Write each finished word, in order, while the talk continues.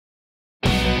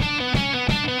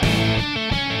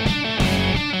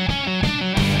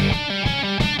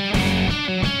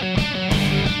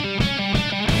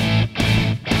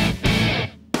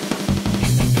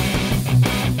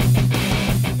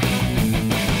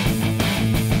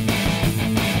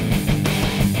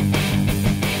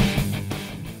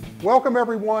Welcome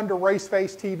everyone to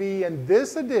Raceface TV and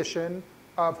this edition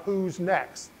of Who's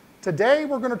Next. Today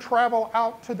we're going to travel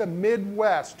out to the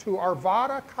Midwest to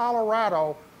Arvada,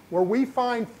 Colorado, where we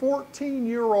find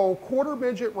 14-year-old quarter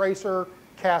midget racer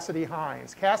Cassidy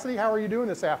Hines. Cassidy, how are you doing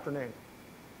this afternoon?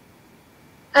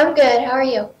 I'm good. How are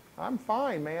you? I'm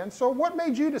fine, man. So what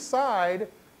made you decide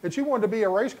that you wanted to be a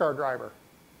race car driver?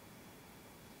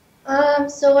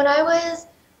 So when I was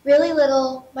really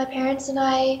little, my parents and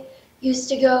I used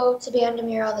to go to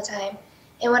Bandamere all the time.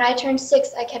 And when I turned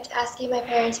 6, I kept asking my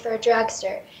parents for a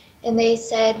dragster. And they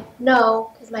said no,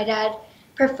 because my dad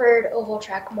preferred oval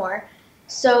track more.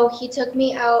 So he took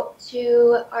me out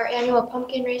to our annual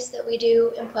pumpkin race that we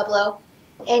do in Pueblo.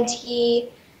 And he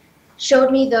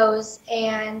showed me those.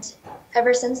 And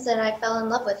ever since then, I fell in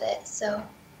love with it. So.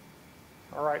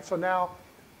 All right. So now,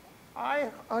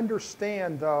 I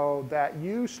understand, though, that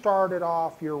you started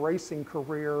off your racing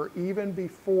career even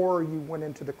before you went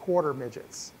into the quarter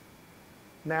midgets.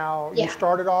 Now, Yeah. you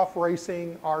started off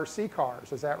racing RC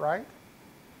cars, is that right?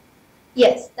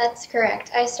 Yes, that's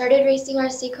correct. I started racing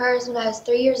RC cars when I was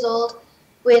 3 years old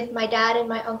with my dad and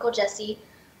my uncle Jesse.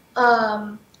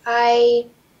 I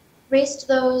raced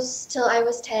those till I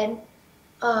was 10.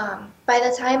 By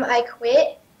the time I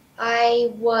quit,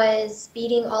 I was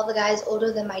beating all the guys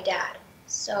older than my dad.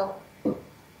 So it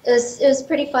was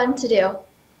pretty fun to do.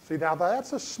 See, now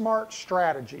that's a smart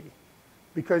strategy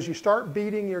because you start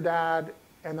beating your dad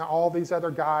and all these other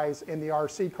guys in the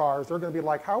RC cars. They're going to be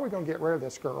like, how are we going to get rid of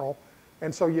this girl?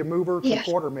 And so you move her to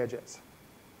quarter midgets.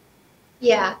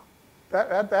 Yeah.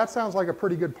 That sounds like a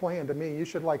pretty good plan to me. You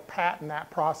should like patent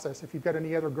that process. If you've got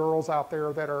any other girls out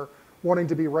there that are wanting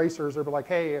to be racers, they'll be like,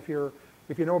 hey, if you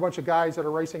know a bunch of guys that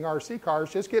are racing RC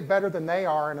cars, just get better than they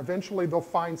are, and eventually they'll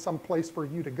find some place for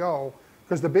you to go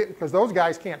because those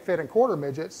guys can't fit in quarter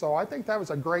midgets. So I think that was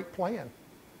a great plan.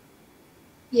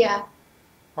 Yeah.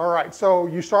 All right, so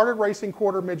you started racing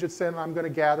quarter midgets then, I'm going to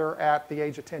gather, at the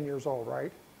age of 10 years old,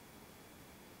 right?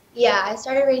 Yeah, I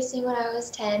started racing when I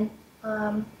was 10,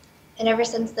 and ever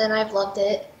since then I've loved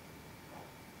it.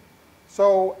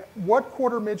 So what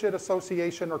quarter midget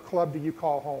association or club do you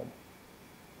call home?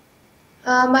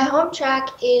 My home track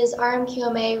is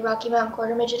RMQMA, Rocky Mountain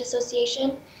Quarter Midget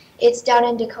Association. It's down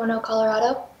in Dacono,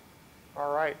 Colorado.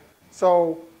 All right,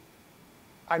 so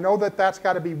I know that that's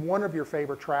got to be one of your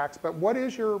favorite tracks, but what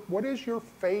is your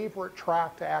favorite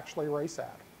track to actually race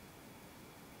at?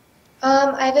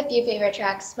 I have a few favorite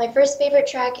tracks. My first favorite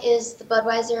track is the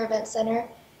Budweiser Event Center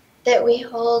that we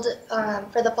hold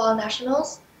for the Fall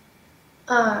Nationals.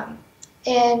 And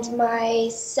my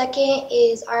second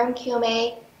is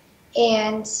RMQMA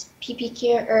and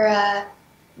SCQMA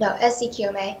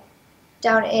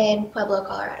down in Pueblo,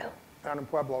 Colorado. Down in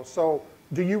Pueblo. So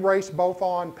do you race both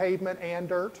on pavement and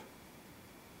dirt?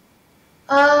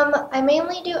 I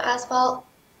mainly do asphalt.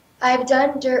 I've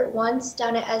done dirt once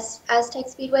down at Aztec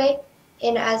Speedway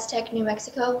in Aztec, New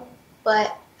Mexico,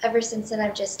 but ever since then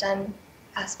I've just done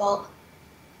asphalt.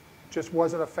 Just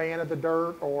wasn't a fan of the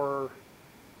dirt, or?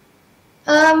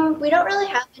 We don't really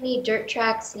have any dirt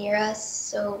tracks near us,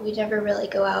 so we never really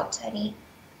go out to any.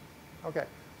 Okay.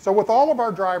 So with all of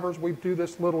our drivers, we do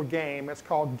this little game. It's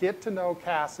called Get to Know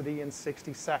Cassidy in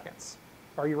 60 Seconds.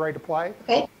 Are you ready to play?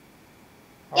 Okay.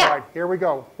 All right, here we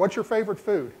go. What's your favorite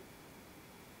food?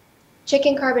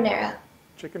 Chicken carbonara.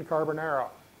 Chicken carbonara.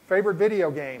 Favorite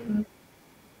video game?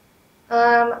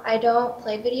 I don't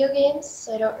play video games,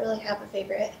 so I don't really have a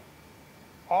favorite.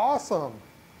 Awesome.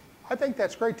 I think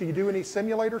that's great. Do you do any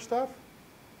simulator stuff?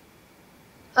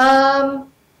 No,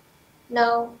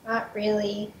 not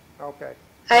really. Okay.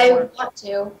 I want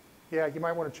to. Yeah, you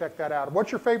might want to check that out.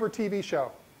 What's your favorite TV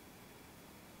show?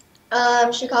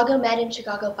 Chicago Med and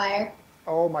Chicago Fire.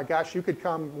 Oh my gosh, you could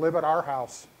come live at our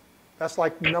house. That's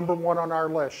like #1 on our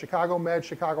list. Chicago Med,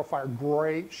 Chicago Fire,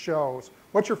 great shows.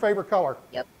 What's your favorite color?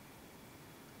 Yep.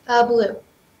 Blue.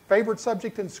 Favorite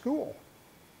subject in school?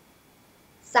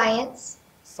 Science.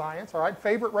 Science, all right.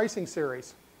 Favorite racing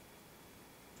series?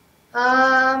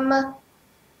 I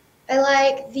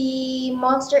like the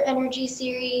Monster Energy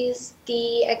series,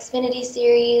 the Xfinity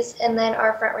series, and then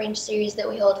our Front Range series that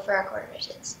we hold for our quarter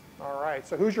midgets. All right,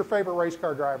 so who's your favorite race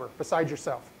car driver besides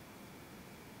yourself?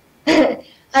 I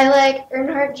like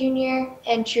Earnhardt Jr.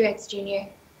 and Truex Jr.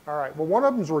 All right, well, one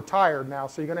of them's retired now,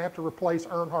 so you're going to have to replace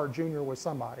Earnhardt Jr. with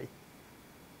somebody.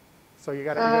 So you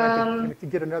got to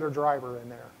get another driver in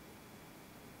there.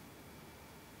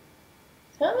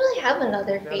 I don't really have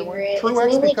another favorite.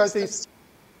 Truex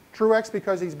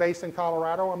because he's based in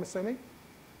Colorado, I'm assuming?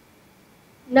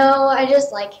 No, I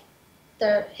just like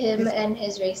him and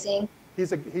his racing.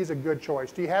 He's a good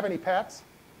choice. Do you have any pets?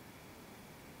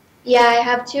 Yeah, I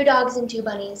have 2 dogs and 2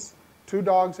 bunnies. 2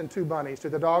 dogs and 2 bunnies. Do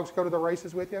the dogs go to the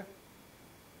races with you?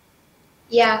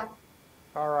 Yeah,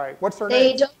 All right. What's their they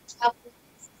names? don't travel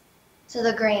to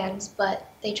the grands, but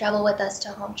they travel with us to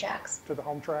home tracks. To the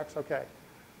home tracks? Okay.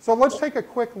 So let's take a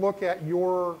quick look at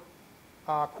your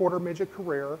quarter midget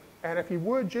career, and if you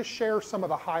would, just share some of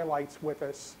the highlights with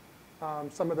us,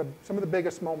 some of the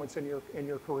biggest moments in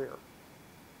your career.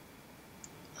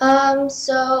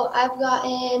 So I've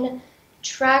gotten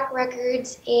track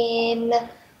records in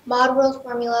Mod World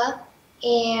Formula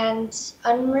and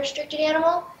Unrestricted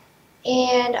Animal,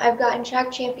 and I've gotten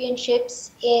track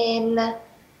championships in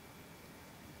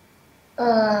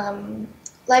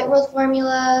Light World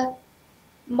Formula,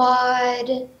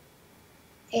 Mod,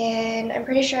 and I'm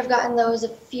pretty sure I've gotten those a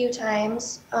few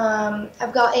times.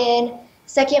 I've gotten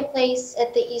second place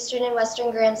at the Eastern and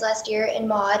Western Grands last year in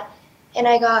Mod, and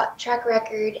I got track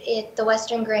record at the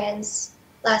Western Grands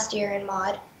last year in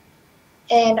Mod.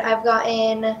 And I've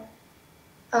gotten,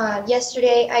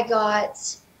 yesterday I got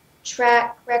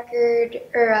track record,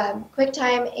 or quick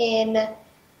time in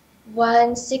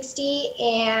 160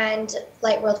 and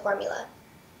Light World Formula.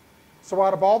 So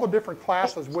out of all the different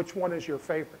classes, which one is your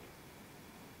favorite?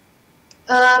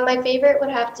 My favorite would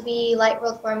have to be Light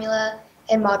World Formula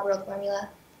and Mod World Formula.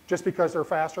 Just because they're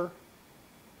faster?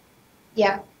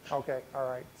 Yeah. Okay, all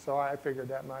right. So I figured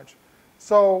that much.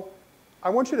 So I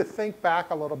want you to think back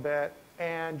a little bit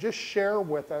and just share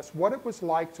with us what it was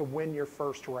like to win your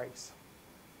first race.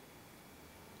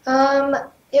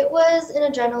 It was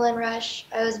an adrenaline rush.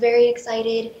 I was very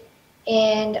excited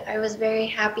and I was very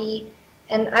happy.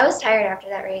 And I was tired after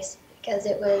that race because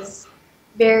it was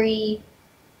very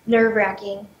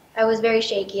nerve-wracking. I was very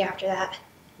shaky after that.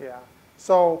 Yeah.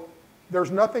 So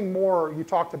there's nothing more, you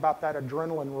talked about that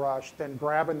adrenaline rush, than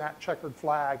grabbing that checkered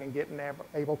flag and getting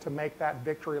able to make that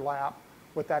victory lap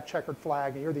with that checkered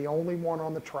flag, and you're the only one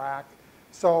on the track.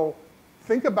 So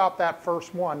think about that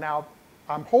first one. Now,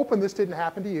 I'm hoping this didn't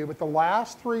happen to you, but the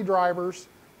last 3 drivers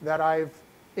that I've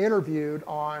interviewed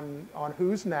on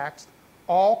Who's Next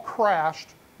all crashed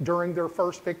during their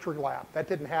first victory lap. That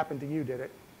didn't happen to you, did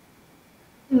it?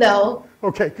 No.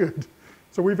 Okay, good.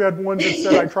 So we've had one that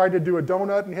said I tried to do a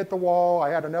donut and hit the wall. I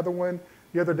had another one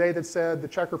the other day that said the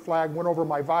checker flag went over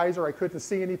my visor. I couldn't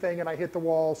see anything and I hit the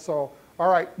wall. So, all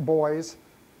right, boys,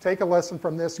 take a lesson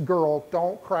from this girl.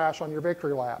 Don't crash on your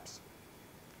victory laps.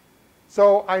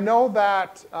 So I know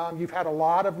that you've had a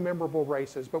lot of memorable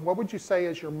races, but what would you say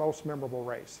is your most memorable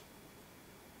race?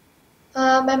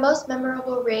 My most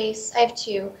memorable race, I have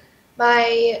 2.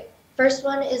 My first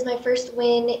one is my first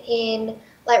win in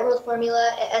Light World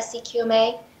Formula at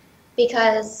SCQMA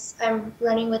because I'm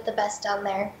running with the best down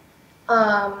there.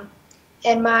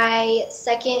 And my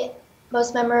second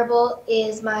most memorable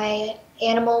is my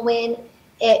animal win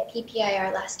at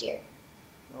PPIR last year.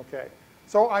 Okay.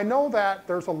 So I know that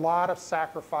there's a lot of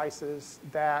sacrifices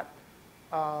that,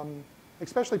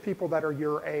 especially people that are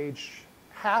your age,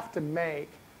 have to make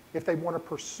if they want to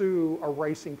pursue a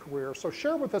racing career. So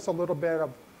share with us a little bit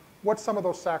of what some of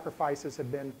those sacrifices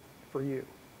have been for you.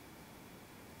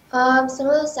 Some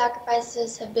of those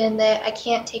sacrifices have been that I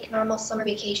can't take normal summer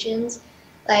vacations.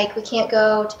 Like, we can't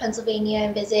go to Pennsylvania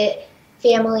and visit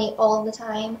family all the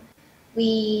time.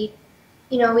 We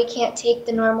can't take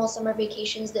the normal summer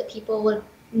vacations that people would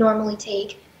normally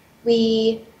take.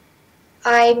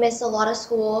 I miss a lot of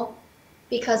school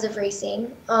because of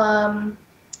racing.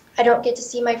 I don't get to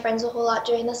see my friends a whole lot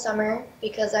during the summer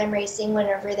because I'm racing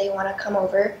whenever they want to come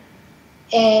over.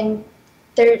 And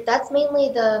that's mainly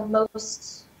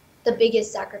the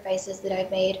biggest sacrifices that I've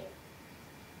made.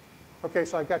 Okay,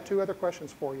 so I've got 2 other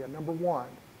questions for you. Number 1,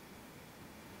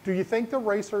 do you think the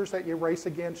racers that you race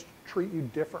against treat you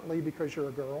differently because you're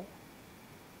a girl?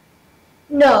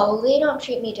 No, they don't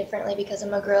treat me differently because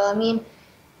I'm a girl. I mean,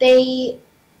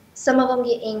 some of them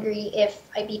get angry if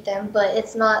I beat them, but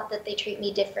it's not that they treat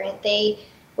me different.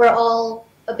 We're all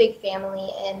a big family,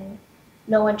 and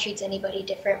no one treats anybody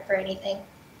different for anything.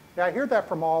 Yeah, I hear that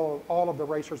from all of the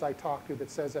racers I talk to, that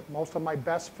says that most of my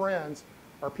best friends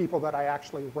are people that I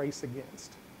actually race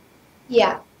against.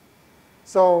 Yeah.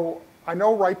 So I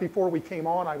know right before we came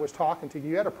on, I was talking to you.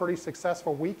 You had a pretty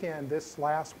successful weekend this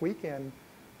last weekend.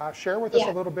 Share with us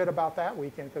a little bit about that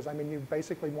weekend, because I mean, you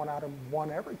basically won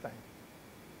everything.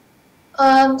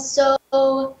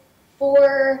 So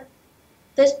for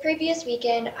this previous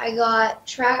weekend, I got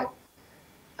track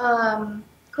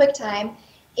quick time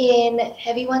in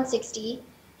heavy 160,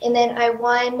 and then I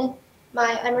won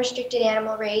my unrestricted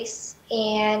animal race,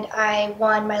 and I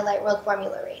won my Light World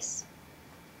Formula race.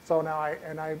 So now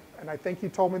I think you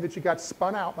told me that you got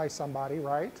spun out by somebody,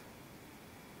 right?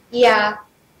 Yeah.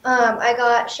 I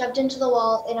got shoved into the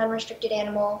wall in unrestricted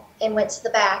animal and went to the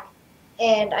back,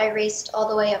 and I raced all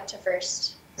the way up to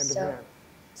first. And to So, win.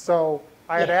 So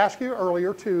I had yeah. asked you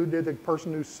earlier too, did the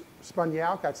person who spun you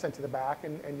out got sent to the back?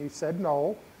 And you said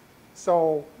no.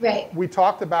 So Right. we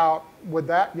talked about would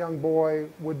that young boy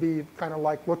would be kind of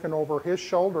like looking over his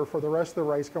shoulder for the rest of the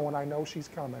race going, I know she's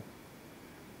coming.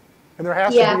 And there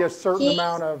has to be Yeah. a certain He,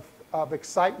 amount of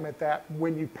excitement that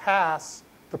when you pass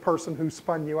the person who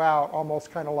spun you out, almost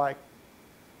kind of like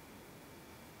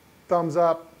thumbs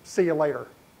up, see you later.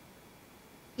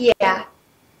 yeah.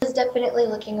 He was definitely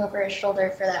looking over his shoulder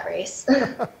for that race.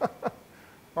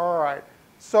 All right.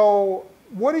 So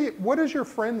what does your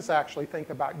friends actually think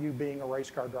about you being a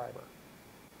race car driver?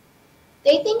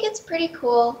 They think it's pretty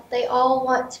cool. They all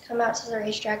want to come out to the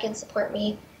racetrack and support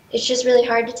me. It's just really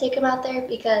hard to take them out there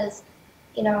because,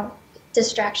 you know,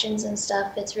 distractions and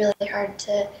stuff. It's really hard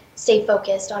to stay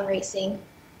focused on racing.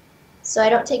 So I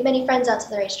don't take many friends out to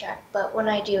the racetrack, but when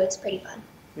I do, it's pretty fun.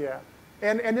 Yeah.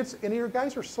 And your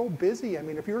guys are so busy. I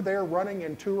mean, if you're there running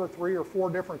in 2 or 3 or 4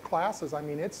 different classes, I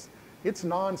mean, it's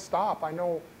nonstop. I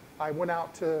know I went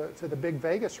out to the big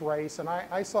Vegas race and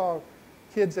I saw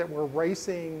kids that were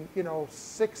racing,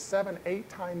 6, 7, 8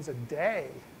 times a day,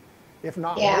 if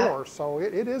not Yeah. more. So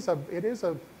it is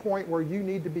a point where you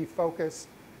need to be focused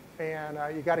and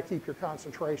you got to keep your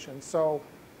concentration. So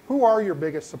who are your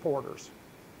biggest supporters?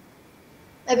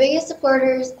 My biggest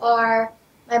supporters are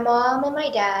my mom and my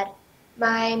dad,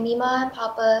 my Mima and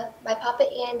Papa, my Papa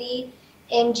Andy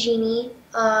and Jeannie,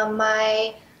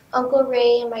 my Uncle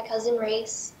Ray and my cousin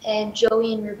Race, and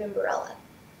Joey and Ruben Barella.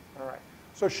 All right.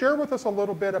 So share with us a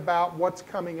little bit about what's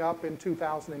coming up in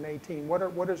 2018.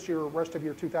 What does your rest of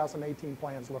your 2018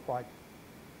 plans look like?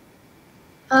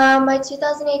 My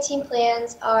 2018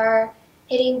 plans are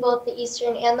hitting both the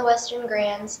Eastern and the Western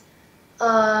Grands,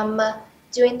 um,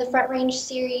 doing the Front Range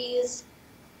Series,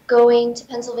 going to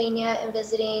Pennsylvania and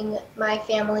visiting my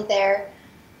family there,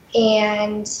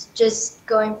 and just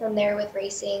going from there with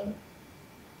racing.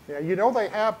 Yeah, they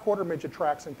have quarter midget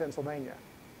tracks in Pennsylvania.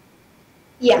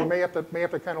 So Yeah. you may have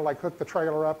to kind of like hook the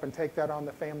trailer up and take that on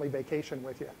the family vacation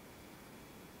with you.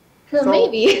 So,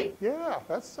 Maybe. Yeah,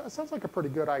 that sounds like a pretty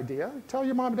good idea. Tell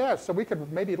your mom and dad so we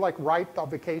could maybe like write the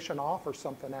vacation off or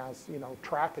something as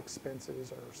track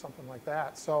expenses or something like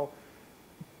that. So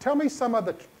tell me some of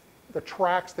the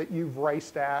tracks that you've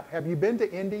raced at. Have you been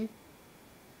to Indy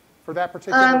for that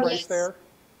particular race Yes. there?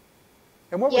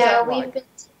 And what was Yeah, that like? we've been.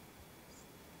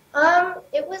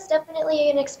 It was definitely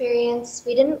an experience.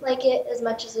 We didn't like it as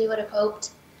much as we would have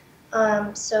hoped,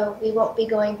 so we won't be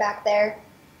going back there.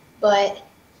 But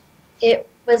it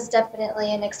was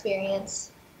definitely an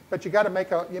experience. But you got to make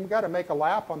a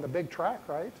lap on the big track,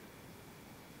 right?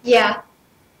 Yeah.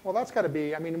 Well, that's got to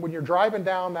be. I mean, when you're driving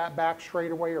down that back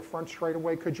straightaway or front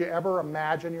straightaway, could you ever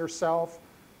imagine yourself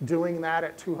doing that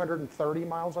at 230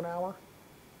 miles an hour?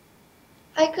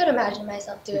 I could imagine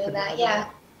myself You doing could that. imagine Yeah.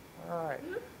 that? All right.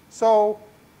 So,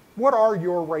 what are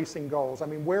your racing goals? I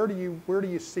mean, where do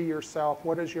you see yourself?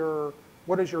 What is your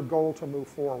goal to move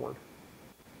forward?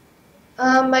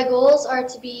 My goals are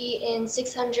to be in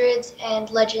 600s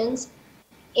and Legends,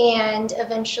 and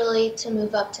eventually to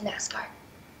move up to NASCAR.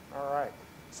 All right.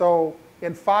 So,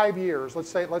 in 5 years,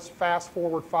 let's fast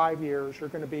forward 5 years. You're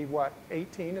going to be what,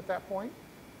 18 at that point?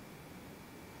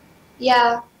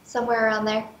 Yeah, somewhere around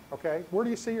there. Okay. Where do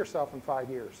you see yourself in 5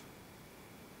 years?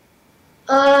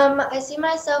 I see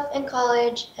myself in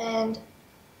college and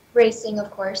racing,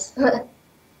 of course.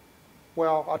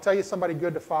 Well, I'll tell you somebody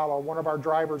good to follow. One of our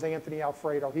drivers, Anthony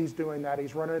Alfredo, he's doing that.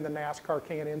 He's running in the NASCAR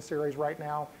K&N Series right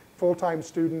now. Full-time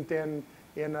student in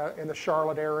the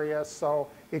Charlotte area, so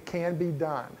it can be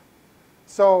done.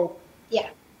 So Yeah.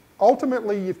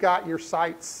 ultimately, you've got your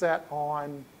sights set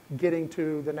on getting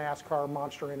to the NASCAR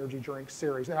Monster Energy Drink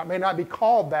Series. Now, it may not be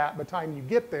called that by the time you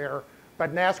get there,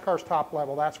 but NASCAR's top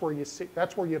level, that's where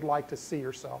you'd like to see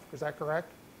yourself. Is that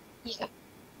correct? Yeah.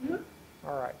 Mm-hmm.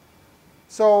 All right.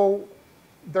 So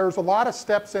there's a lot of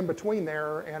steps in between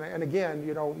there, and again,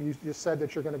 you just said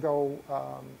that you're going to go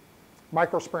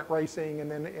micro sprint racing and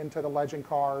then into the legend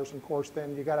cars, and of course,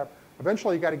 then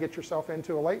eventually you got to get yourself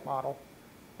into a late model,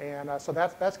 and so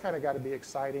that's kind of got to be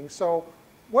exciting. So,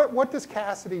 what does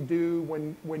Cassidy do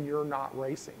when you're not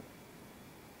racing?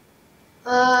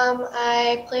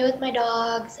 I play with my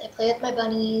dogs. I play with my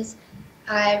bunnies.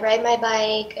 I ride my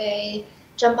bike. I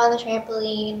jump on the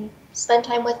trampoline. Spend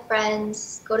time with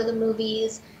friends. Go to the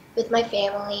movies with my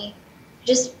family.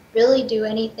 Just really do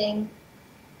anything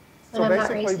when So I'm not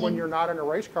basically, when racing. you're not in a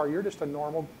race car, you're just a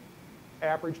normal,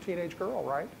 average teenage girl,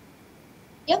 right?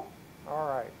 Yep. All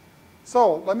right.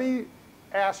 So let me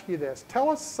ask you this. Tell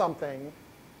us something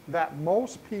that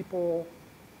most people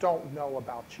don't know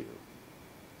about you?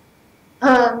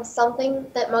 Something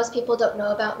that most people don't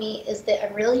know about me is that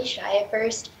I'm really shy at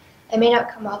first. I may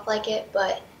not come off like it,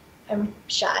 but I'm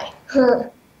shy.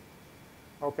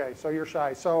 Okay, so you're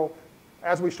shy. So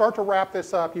as we start to wrap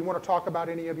this up, you want to talk about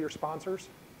any of your sponsors?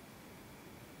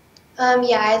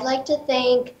 Yeah, I'd like to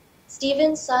thank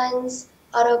Steven Sons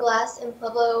Auto Glass in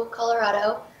Pueblo,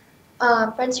 Colorado,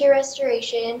 Frontier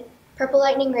Restoration, Purple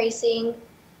Lightning Racing,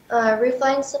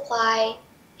 Roofline Supply,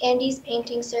 Andy's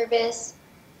Painting Service,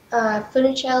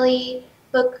 Funicelli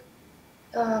Book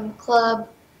Club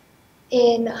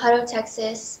in Hutto,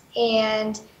 Texas,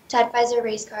 and Tad Pfizer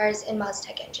Race Cars and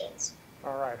Maztec Engines.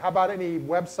 All right. How about any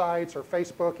websites or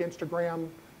Facebook, Instagram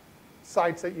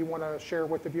sites that you want to share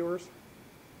with the viewers?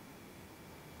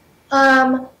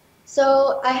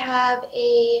 So I have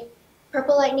a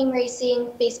Purple Lightning Racing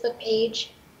Facebook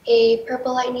page, a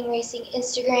Purple Lightning Racing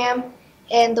Instagram,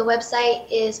 and the website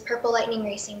is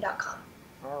purplelightningracing.com.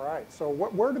 All right. So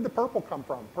where did the purple come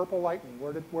from? Purple Lightning.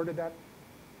 Where did that?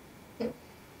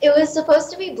 It was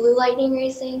supposed to be Blue Lightning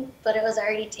Racing, but it was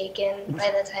already taken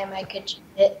by the time I could change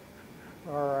it.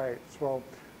 All right.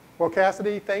 Well,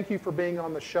 Cassidy, thank you for being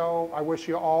on the show. I wish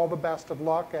you all the best of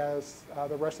luck as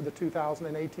the rest of the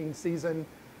 2018 season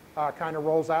kind of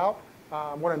rolls out.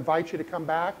 I want to invite you to come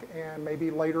back and maybe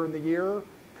later in the year,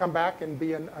 come back and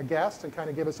be a guest and kind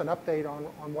of give us an update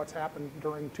on what's happened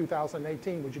during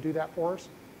 2018. Would you do that for us?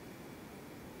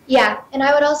 Yeah, and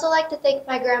I would also like to thank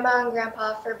my grandma and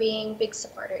grandpa for being big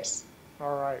supporters.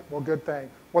 All right. Well, good thing.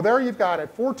 Well, there you've got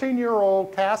it.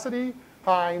 14-year-old Cassidy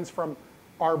Hines from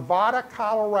Arvada,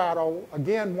 Colorado.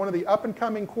 Again, one of the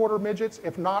up-and-coming quarter midgets,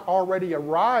 if not already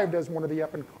arrived as one of the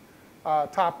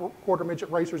top quarter midget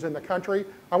racers in the country.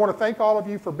 I want to thank all of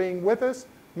you for being with us.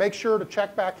 Make sure to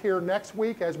check back here next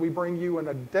week as we bring you an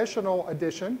additional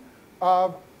edition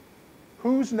of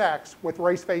Who's Next with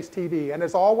Raceface TV. And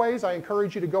as always, I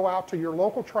encourage you to go out to your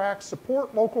local tracks,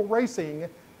 support local racing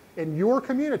in your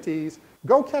communities.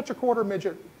 Go catch a quarter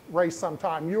midget race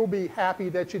sometime. You'll be happy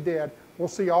that you did. We'll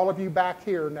see all of you back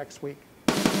here next week.